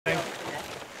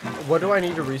What do I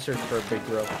need to research for a big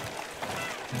rope?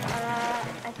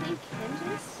 I think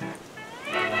hinges?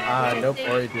 Nope,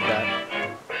 already did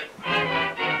that.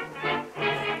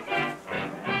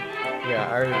 Yeah,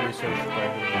 I already researched my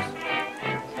hinges.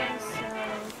 Okay, so...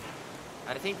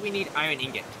 I think we need iron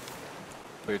ingot.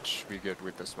 Which we get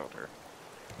with the smelter.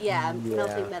 Yeah, Yeah.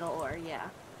 melting metal ore, yeah.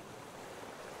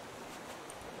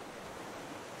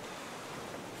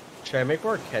 Should I make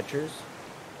more catchers?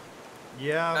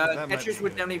 Yeah, that might Catchers be a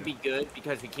would good definitely idea. be good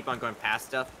because we keep on going past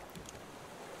stuff.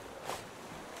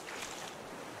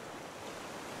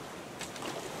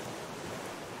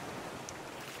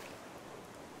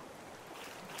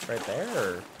 Right there?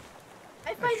 Or?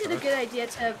 I find it a good idea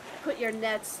to put your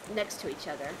nets next to each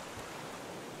other.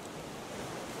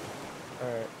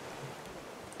 Alright.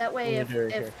 That way, What do we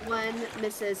do if one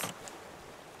misses...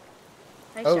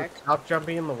 Hi, Oh, Shark. stop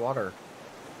jumping in the water.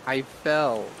 I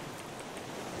fell.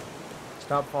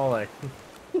 Stop falling.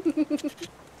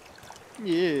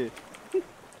 Yeah.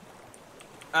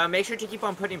 Make sure to keep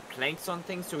on putting planks on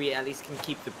things so we at least can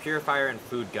keep the purifier and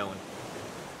food going.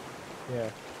 Yeah.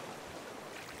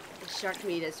 Shark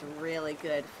meat is really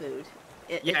good food.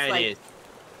 It's Yeah, like, it is.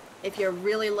 if you're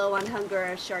really low on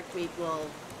hunger, shark meat will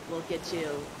get you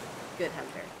good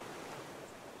hunger.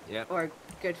 Yeah. Or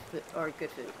good food.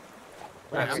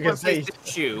 Right, I was I'm gonna gonna say- place the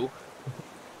shoe.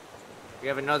 We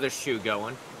have another shoe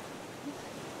going.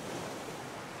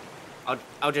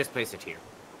 I'll just place it here.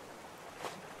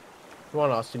 Come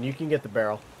on, Austin, you can get the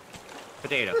barrel.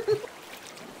 Potato.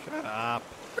 Shut up.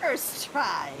 First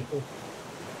try.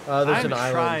 There's I'm an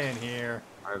island. trying here.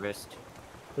 Harvest.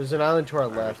 There's an island to our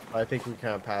left. I think we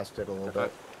kind of passed it a little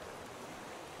bit.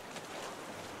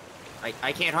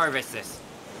 I can't harvest this.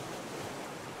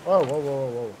 Whoa, whoa, whoa,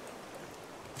 whoa, whoa.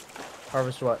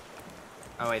 Harvest what?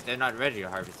 Oh wait, they're not ready to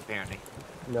harvest apparently.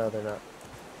 No, they're not.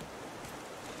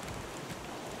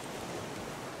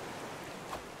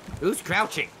 Who's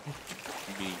crouching?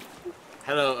 Me.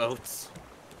 Hello, Oats.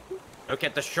 Look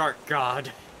at the shark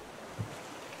god.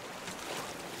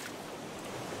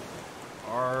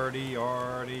 Arty,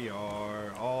 arty,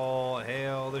 ar. All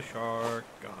hail the shark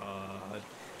god.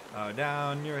 Bow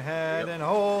down your head and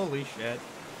holy shit,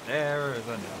 there is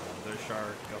another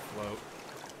shark afloat.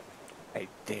 I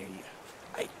dare you.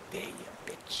 I dare you,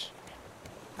 bitch.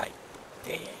 I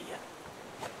dare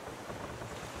you.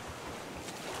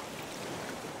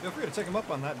 Feel free to take him up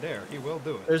on that dare. He will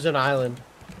do it. There's an island.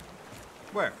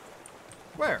 Where?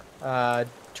 Where?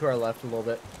 To our left a little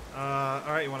bit.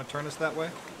 Alright, you want to turn us that way?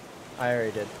 I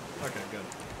already did. Okay, good.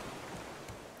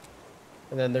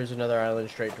 And then there's another island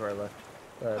straight to our left.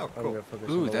 Oh, I'm cool. gonna focus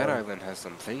Ooh, on the that one. island has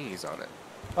some thingies on it.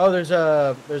 Oh, there's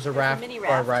a a raft. mini to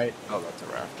our raft. right. Oh, that's a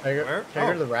raft. Can I go, Where? can I go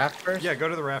Oh. to the raft first? Yeah, go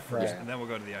to the raft first, Right. and then we'll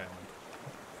go to the island.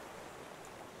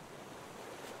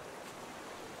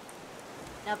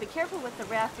 Now be careful with the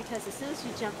raft because as soon as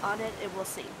you jump on it, it will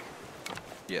sink.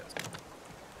 Yes.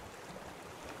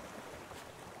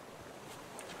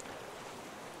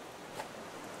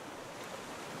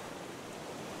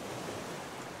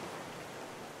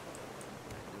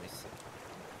 Let me see.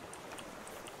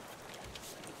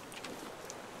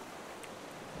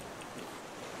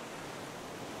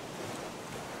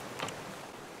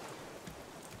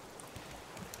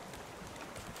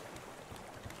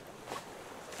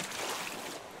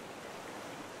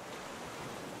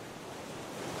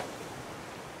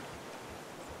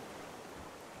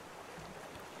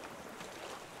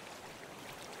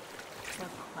 So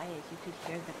quiet, you could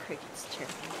hear the crickets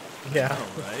chirping. Yeah.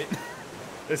 Alright.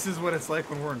 This is what it's like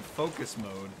when we're in focus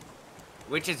mode.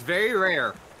 Which is very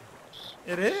rare.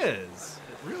 It is.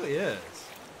 It really is.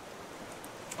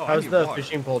 Oh, I How's need the water.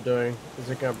 fishing pole doing? Is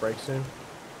it gonna break soon?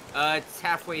 It's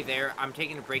halfway there. I'm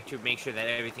taking a break to make sure that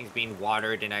everything's being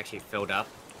watered and actually filled up.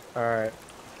 Alright.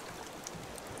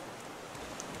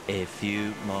 A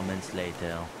few moments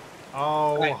later.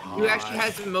 Oh, Right, who actually gosh.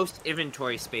 has the most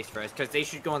inventory space for us? Because they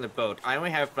should go on the boat. I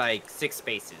only have like 6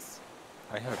 spaces.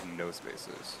 I have no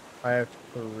spaces. I have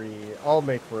 3. I'll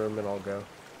make room and I'll go.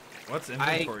 What's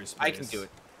inventory space? I can do it.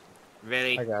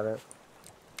 Ready? I got it.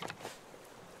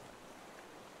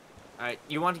 Alright,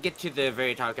 you want to get to the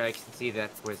very top, I can see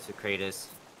that's where the crate is.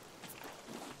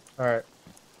 Alright.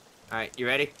 Alright, you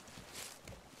ready?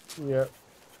 Yep.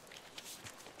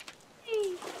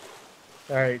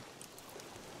 Alright.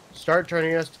 Start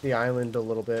turning us to the island a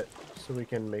little bit so we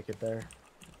can make it there.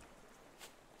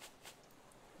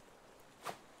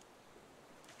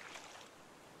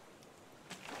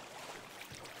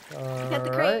 Got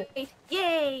the Alright. crate!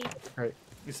 Yay! Alright.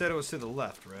 You said it was to the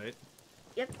left, right?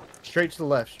 Yep. Straight to the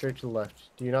left, straight to the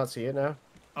left. Do you not see it now?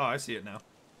 Oh, I see it now.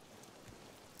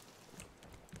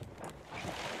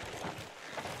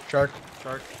 Shark.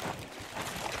 Shark.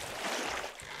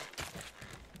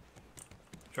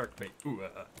 Shark bait. Ooh.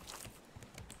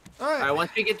 Alright. Alright,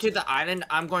 once we get to the island,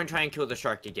 I'm going to try and kill the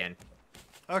shark again.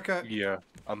 Okay. Yeah,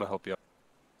 I'm gonna help you.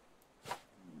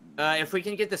 If we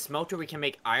can get the smelter, we can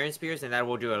make iron spears, and that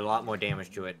will do a lot more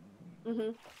damage to it.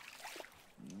 Mm-hmm.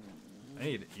 I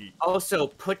need to eat. Also,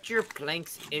 put your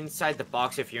planks inside the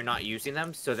box if you're not using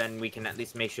them, so then we can at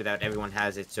least make sure that everyone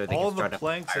has it, so they All can the start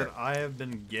planks a fire. that I have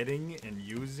been getting and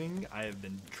using, I have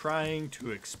been trying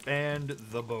to expand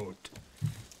the boat.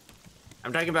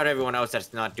 I'm talking about everyone else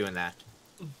that's not doing that.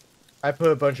 I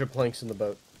put a bunch of planks in the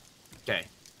boat. Okay.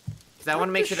 Because I want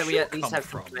to Where'd make the sure that we ship at least come have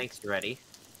some from? planks ready.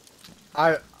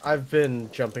 I've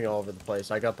been jumping all over the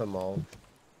place. I got them all.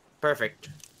 Perfect.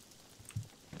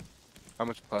 How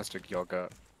much plastic y'all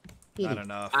got? Not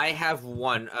enough. I have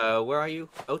one. Where are you?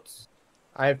 Oats?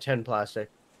 I have 10 plastic.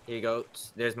 Here you go,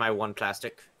 Oats. There's my one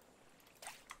plastic.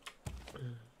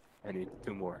 I need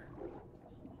 2 more.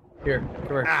 Here, come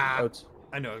here. Ah. Oats.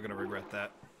 I know I'm gonna regret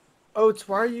that. Oats,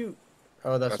 why are you...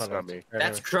 Oh, that's That's not not Oats. me. Right,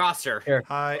 That's right. Crosser. Here.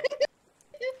 Hi.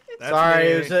 That's Sorry, me.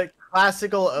 it was a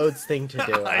classical Oats thing to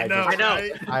do. I know. I know.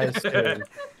 right? I assumed.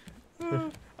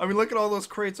 I mean, look at all those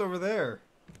crates over there.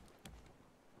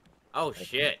 Oh,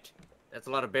 shit. That's a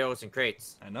lot of barrels and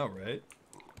crates. I know, right?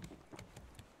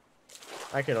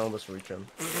 I can almost reach him.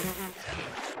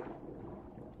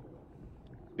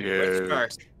 Where's the Yeah.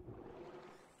 shark?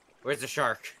 Where's the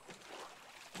shark?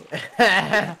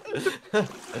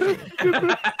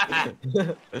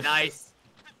 Nice.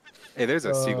 Hey, there's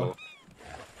a seagull.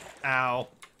 Ow.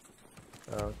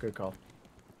 Oh, good call.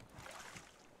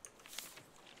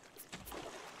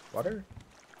 Water?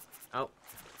 Oh,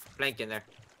 plank in there.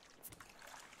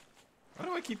 Why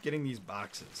do I keep getting these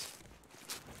boxes?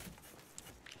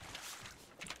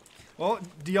 Well,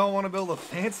 do y'all want to build a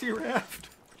fancy raft?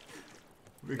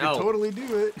 We No. could totally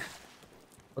do it.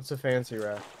 What's a fancy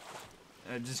raft?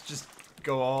 Just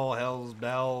go all hell's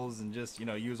bells and just, you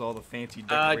know, use all the fancy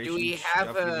decoration Do we have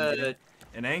stuff we can a... get.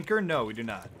 An anchor? No, we do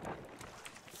not.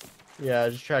 Yeah,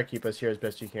 just try to keep us here as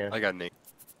best you can. I got an 8.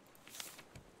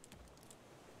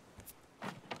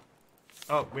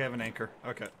 Oh, we have an anchor.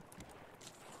 Okay.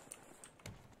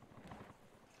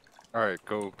 Alright,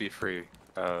 go be free.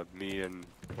 Me and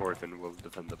Orvem will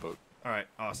defend the boat. Alright,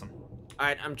 awesome.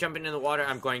 Alright, I'm jumping in the water.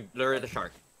 I'm going to lure the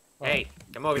shark. Hey,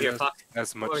 come over Do here, as- fuck.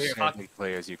 As much Over here, sand fuck. and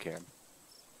clay as you can.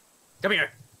 Come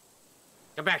here.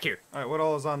 Come back here. Alright, what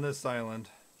all is on this island?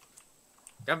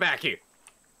 Come back here.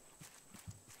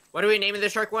 What are we naming the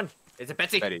shark one? Is it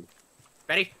Betsy? Betty.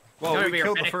 Betty? Well, Come we over here,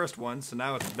 killed Betty. the first one, so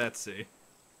now it's Betsy.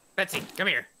 Betsy, come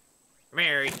here. Come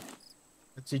here.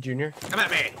 Let's see, Junior. Come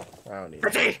at me. I don't need it.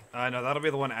 Betsy! No, that'll be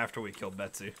the one after we kill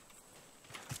Betsy.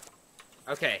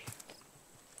 Okay.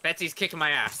 Betsy's kicking my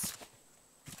ass.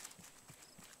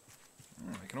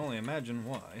 I can only imagine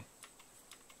why.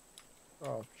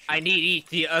 Oh, I need to eat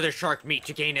the other shark meat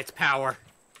to gain its power.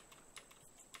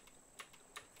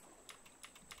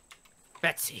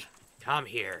 Betsy, come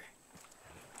here.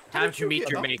 How Time did to you meet get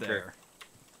your up maker. there?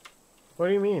 what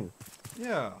do you mean?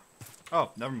 Yeah.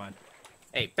 Oh, never mind.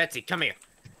 Hey, Betsy, come here.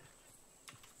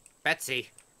 Betsy.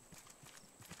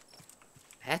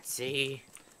 Betsy.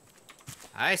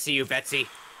 I see you, Betsy.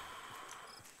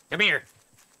 Come here.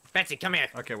 Betsy, come here.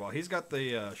 Okay, well, he's got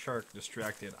the shark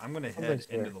distracted. I'm gonna head Something's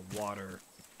into here. the water.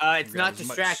 It's and not grab as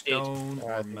much distracted. stone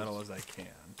or Alright, metal these- as I can.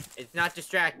 It's not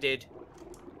distracted.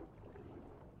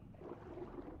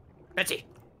 Betsy.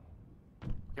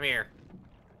 Come here.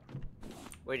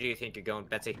 Where do you think you're going,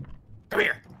 Betsy? Come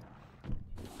here.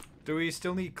 Do we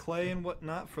still need clay and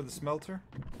whatnot for the smelter?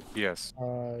 Yes.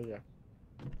 Yeah.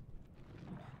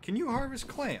 Can you harvest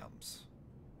clams?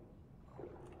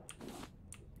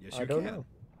 Yes, you I don't can. know.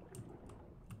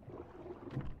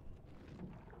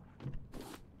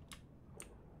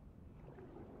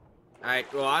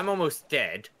 Alright, well, I'm almost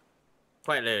dead.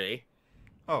 Quite literally.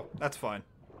 Oh, that's fine.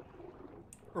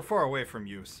 We're far away from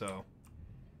you, so.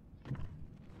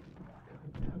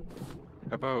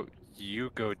 How about you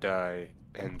go die,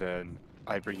 and then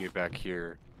I bring you back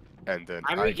here, and then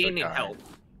I'm I go regaining die. health.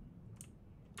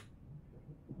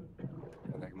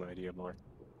 I like my idea more.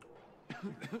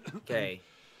 Okay.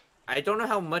 I don't know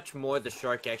how much more the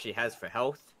shark actually has for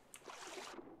health.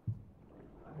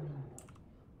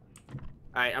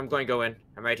 Alright, I'm going to go in.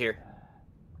 I'm right here.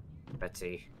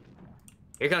 Betsy.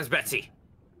 Here comes Betsy.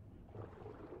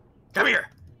 Come here!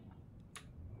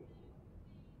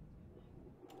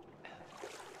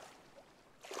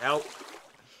 Help.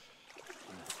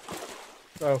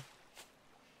 Oh.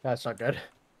 That's not good.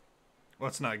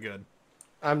 What's not good?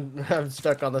 I'm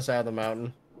stuck on the side of the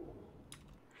mountain.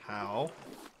 How?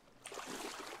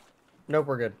 Nope,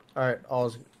 we're good. Alright,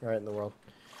 all's right in the world.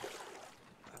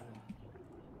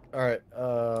 Alright,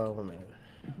 1 minute.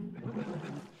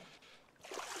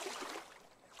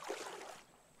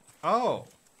 Oh!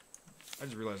 I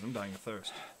just realized I'm dying of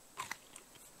thirst.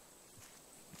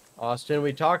 Austin,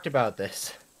 we talked about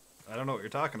this. I don't know what you're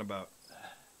talking about.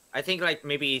 I think like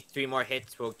maybe 3 more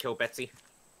hits will kill Betsy.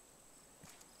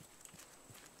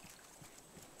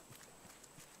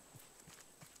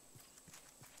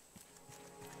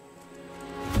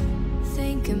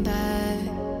 Thinking back